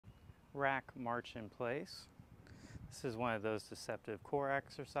rack march in place. This is one of those deceptive core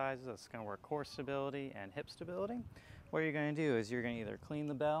exercises that's going to work core stability and hip stability. What you're going to do is you're going to either clean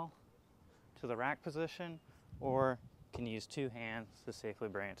the bell to the rack position, or you can use two hands to safely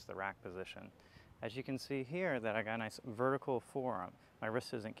bring it to the rack position. As you can see here that I got a nice vertical forearm. My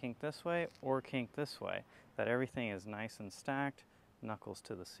wrist isn't kinked this way or kinked this way, that everything is nice and stacked, knuckles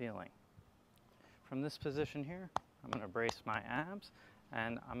to the ceiling. From this position here, I'm going to brace my abs,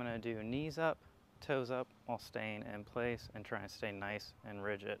 and I'm going to do knees up, toes up while staying in place and trying to stay nice and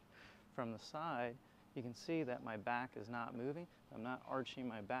rigid. From the side, you can see that my back is not moving. I'm not arching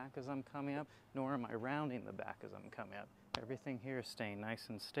my back as I'm coming up, nor am I rounding the back as I'm coming up. Everything here is staying nice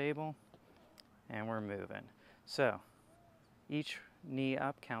and stable, and we're moving. So each knee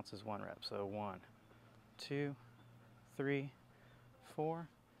up counts as 1 rep. So 1, 2, 3, 4,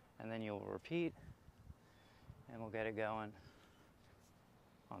 and then you'll repeat, and we'll get it going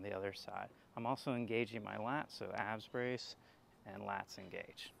on the other side. I'm also engaging my lats, so abs brace and lats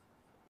engage.